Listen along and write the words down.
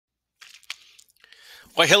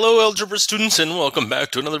Why, hello, algebra students, and welcome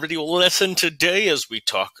back to another video lesson today as we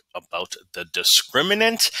talk about the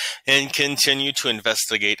discriminant and continue to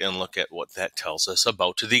investigate and look at what that tells us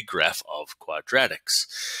about the graph of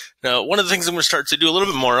quadratics. Now, one of the things I'm going to start to do a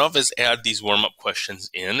little bit more of is add these warm-up questions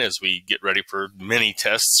in as we get ready for mini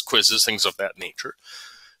tests, quizzes, things of that nature.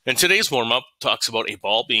 And today's warm-up talks about a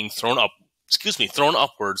ball being thrown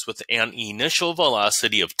upwards with an initial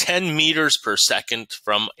velocity of 10 meters per second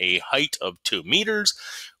from a height of 2 meters.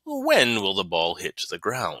 When will the ball hit the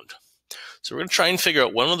ground? So we're going to try and figure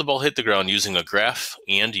out when will the ball hit the ground using a graph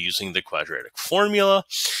and using the quadratic formula.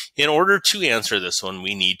 In order to answer this one,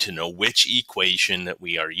 we need to know which equation that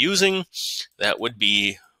we are using. That would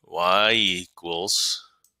be y equals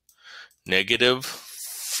negative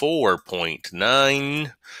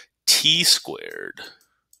 4.9 t squared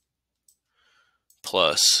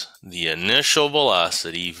plus the initial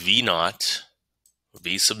velocity v naught,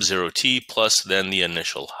 v sub 0 t, plus then the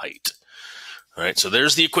initial height. All right, so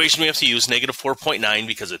there's the equation we have to use, negative 4.9,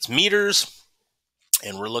 because it's meters,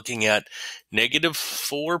 and we're looking at negative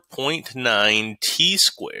 4.9 t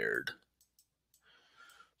squared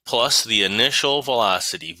plus the initial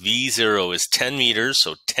velocity. V0 is 10 meters,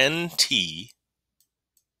 so 10t,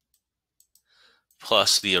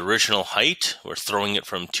 plus the original height. We're throwing it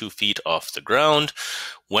from 2 feet off the ground.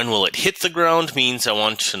 When will it hit the ground means I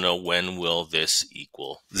want to know when will this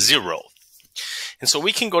equal 0. And so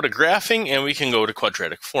we can go to graphing and we can go to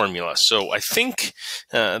quadratic formula. So I think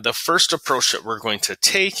the first approach that we're going to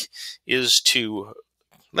take is to,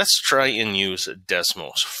 let's try and use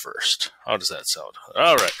Desmos first. How does that sound?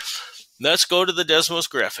 All right, let's go to the Desmos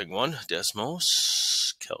graphing one.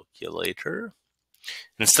 Desmos calculator.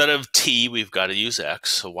 Instead of t, we've got to use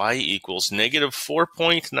x. So y equals negative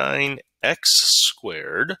 4.9 x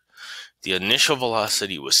squared. The initial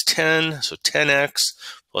velocity was 10, so 10x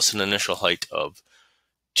plus an initial height of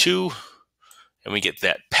 2. And we get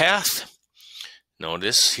that path.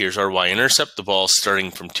 Notice, here's our y-intercept. The ball is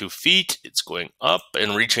starting from 2 feet. It's going up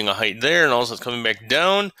and reaching a height there, and also it's coming back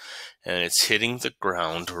down. And it's hitting the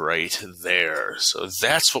ground right there. So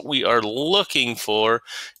that's what we are looking for in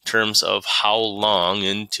terms of how long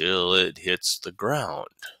until it hits the ground.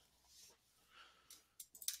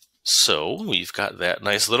 So we've got that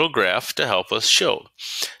nice little graph to help us show.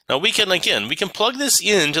 Now we can plug this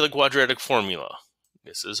into the quadratic formula.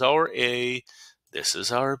 This is our A, this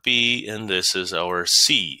is our B, and this is our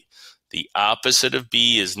C. The opposite of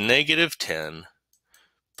B is negative 10.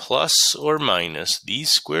 Plus or minus the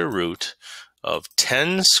square root of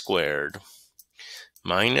 10 squared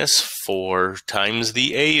minus 4 times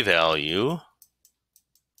the a value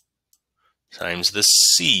times the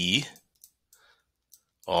c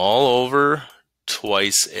all over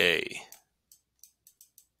twice a.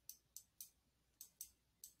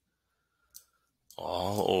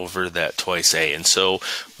 All over that twice a. And so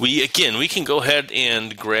we can go ahead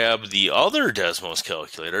and grab the other Desmos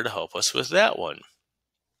calculator to help us with that one.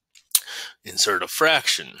 Insert a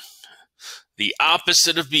fraction. The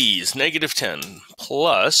opposite of b is negative 10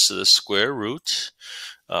 plus the square root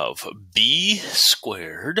of b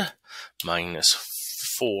squared minus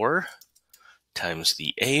 4 times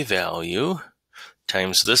the a value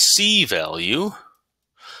times the c value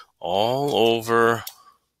all over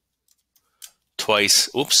twice,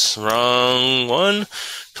 wrong one,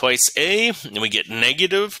 twice a, and we get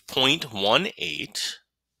negative 0.18,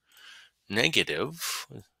 negative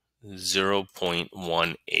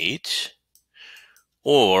 0.18,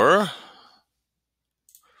 or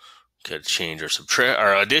could change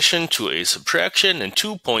our addition to a subtraction, and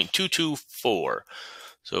 2.224.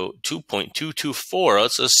 So 2.224,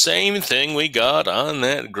 that's the same thing we got on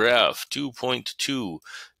that graph,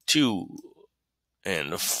 2.22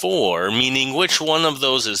 and 4, meaning which one of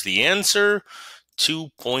those is the answer?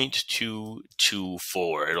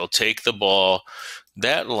 2.224. It'll take the ball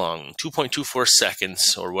that long, 2.24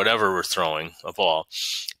 seconds, or whatever we're throwing a ball,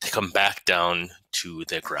 to come back down to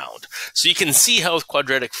the ground. So you can see how the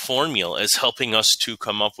quadratic formula is helping us to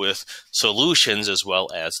come up with solutions as well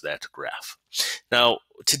as that graph. Now,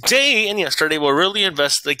 today and yesterday, we're really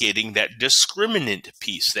investigating that discriminant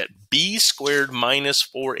piece, that b squared minus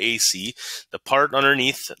 4ac, the part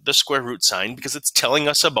underneath the square root sign, because it's telling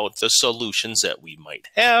us about the solutions that we might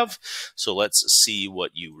have. So let's see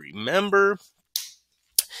what you remember.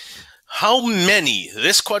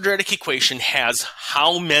 This quadratic equation has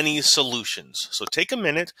how many solutions? So take a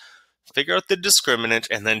minute, figure out the discriminant,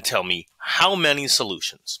 and then tell me how many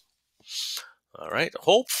solutions. All right,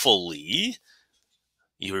 hopefully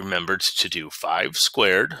you remembered to do 5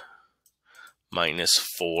 squared minus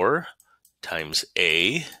 4 times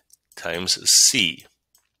a times c.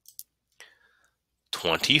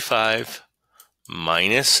 25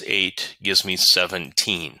 minus 8 gives me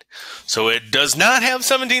 17. So it does not have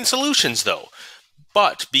 17 solutions, though.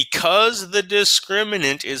 But because the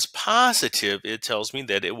discriminant is positive, it tells me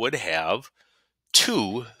that it would have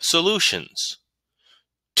 2 solutions.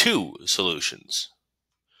 2 solutions.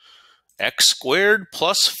 X squared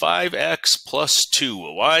plus 5x plus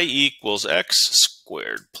 2. Y equals x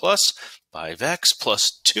squared plus 5x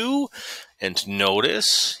plus 2. And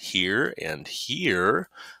notice here and here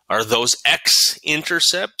are those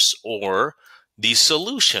x-intercepts or the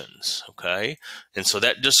solutions, okay? And so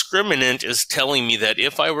that discriminant is telling me that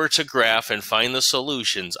if I were to graph and find the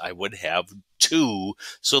solutions, I would have 2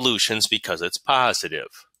 solutions because it's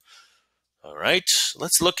positive. All right,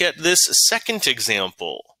 let's look at this second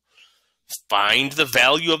example. Find the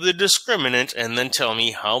value of the discriminant and then tell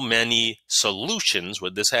me how many solutions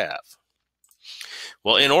would this have.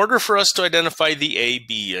 Well, in order for us to identify the A,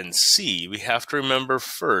 B, and C, we have to remember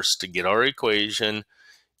first to get our equation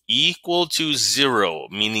equal to 0,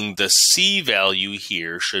 meaning the C value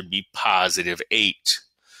here should be positive 8.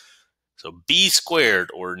 So B squared,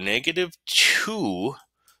 or negative 2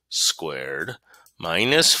 squared,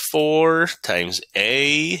 minus 4 times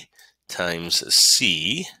A times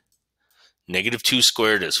C. Negative 2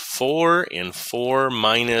 squared is 4, and 4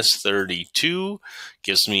 minus 32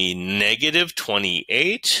 gives me negative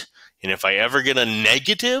 28. And if I ever get a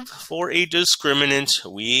negative for a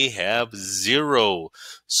discriminant, we have 0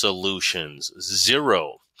 solutions.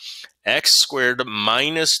 0. X squared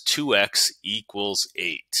minus 2x equals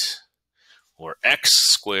 8. Or x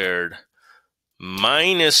squared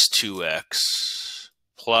minus 2x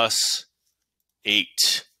plus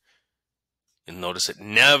 8. And notice it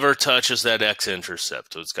never touches that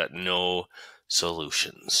x-intercept, so it's got no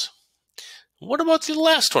solutions. What about the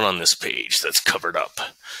last one on this page that's covered up?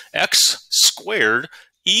 X squared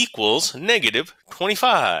equals negative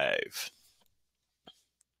 25.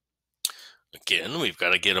 Again, we've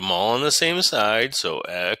got to get them all on the same side, so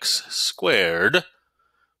x squared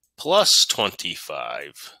plus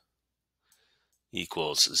 25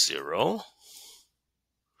 equals 0.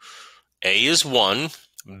 A is 1.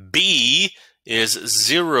 B is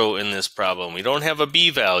 0 in this problem. We don't have a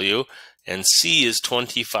B value, and C is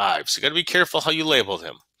 25. So you got to be careful how you label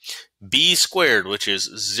them. B squared, which is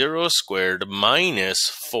 0 squared, minus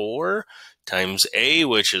 4 times A,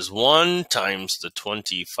 which is 1, times the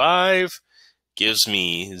 25, gives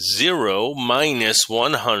me 0 minus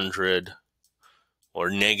 100,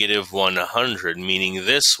 or negative 100, meaning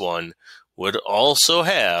this one would also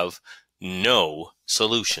have no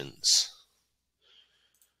solutions.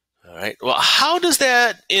 All right. Well, how does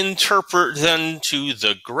that interpret then to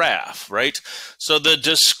the graph, right? So the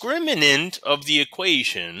discriminant of the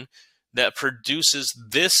equation that produces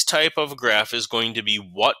this type of graph is going to be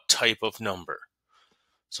what type of number?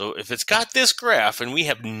 So if it's got this graph and we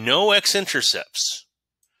have no x-intercepts,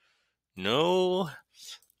 no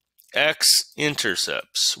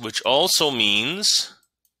x-intercepts, which also means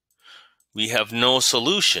we have no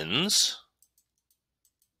solutions,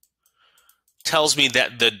 tells me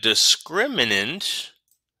that the discriminant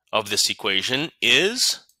of this equation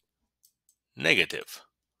is negative.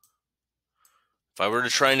 If I were to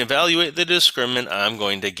try and evaluate the discriminant, I'm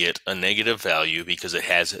going to get a negative value because it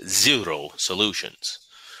has 0 solutions.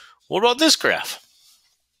 What about this graph?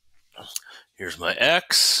 Here's my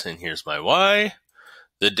x and here's my y.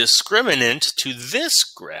 The discriminant to this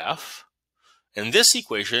graph and this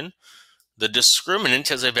equation, the discriminant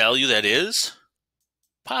has a value that is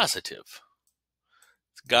positive.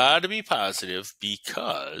 Got to be positive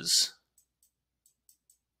because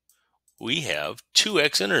we have 2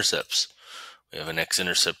 x-intercepts. We have an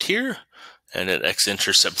x-intercept here and an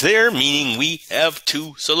x-intercept there, meaning we have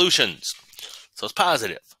 2 solutions. So it's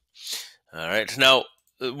positive. All right. Now,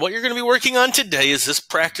 what you're going to be working on today is this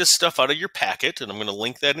practice stuff out of your packet, and I'm going to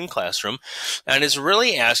link that in Classroom, and it's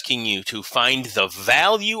really asking you to find the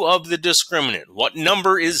value of the discriminant. What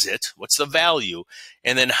number is it? What's the value?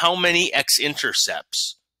 And then how many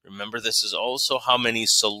x-intercepts? Remember, this is also how many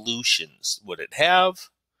solutions would it have?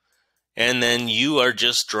 And then you are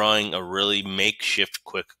just drawing a really makeshift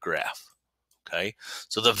quick graph. Okay,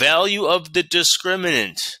 so the value of the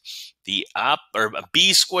discriminant, b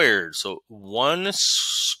squared, so 1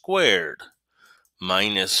 squared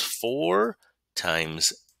minus 4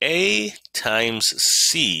 times a times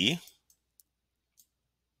c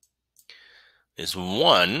is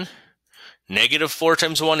 1. Negative 4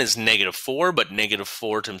 times 1 is negative 4, but negative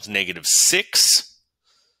 4 times negative 6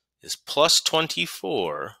 is plus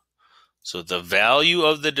 24. So the value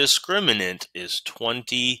of the discriminant is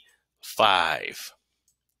 25.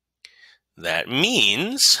 That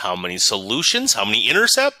means how many solutions, how many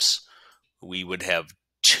intercepts? We would have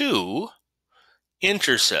 2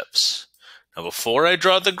 intercepts. Now, before I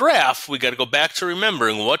draw the graph, we got to go back to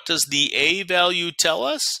remembering, what does the A value tell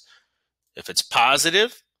us? If it's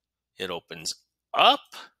positive, it opens up.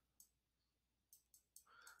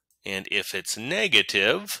 And if it's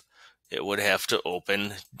negative, it would have to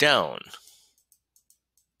open down.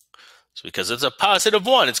 So because it's a positive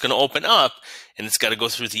 1, it's going to open up, and it's got to go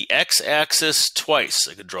through the x-axis twice.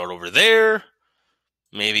 I could draw it over there.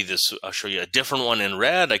 Maybe this, I'll show you a different one in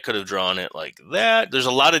red. I could have drawn it like that. There's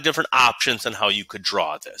a lot of different options on how you could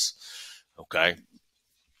draw this. Okay.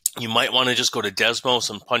 You might want to just go to Desmos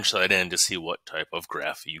and punch that in to see what type of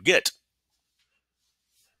graph you get.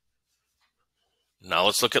 Now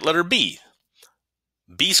let's look at letter B.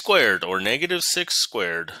 B squared, or negative 6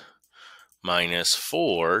 squared, minus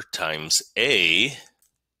 4 times A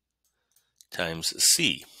times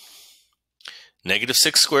C. Negative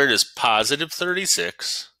 6 squared is positive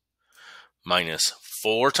 36, minus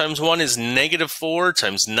 4 times 1 is negative 4,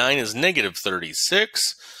 times 9 is negative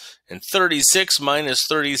 36, and 36 minus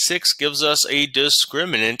 36 gives us a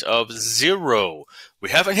discriminant of 0. We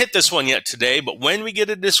haven't hit this one yet today, but when we get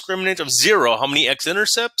a discriminant of 0, how many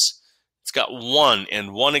x-intercepts? It's got 1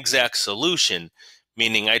 and 1 exact solution,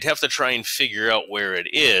 meaning I'd have to try and figure out where it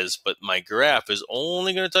is, but my graph is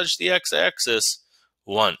only going to touch the x-axis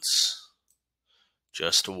once.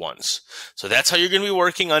 Just once. So that's how you're going to be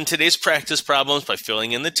working on today's practice problems, by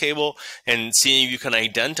filling in the table and seeing if you can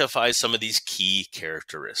identify some of these key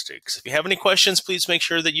characteristics. If you have any questions, please make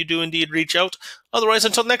sure that you do indeed reach out. Otherwise,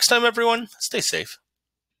 until next time, everyone, stay safe.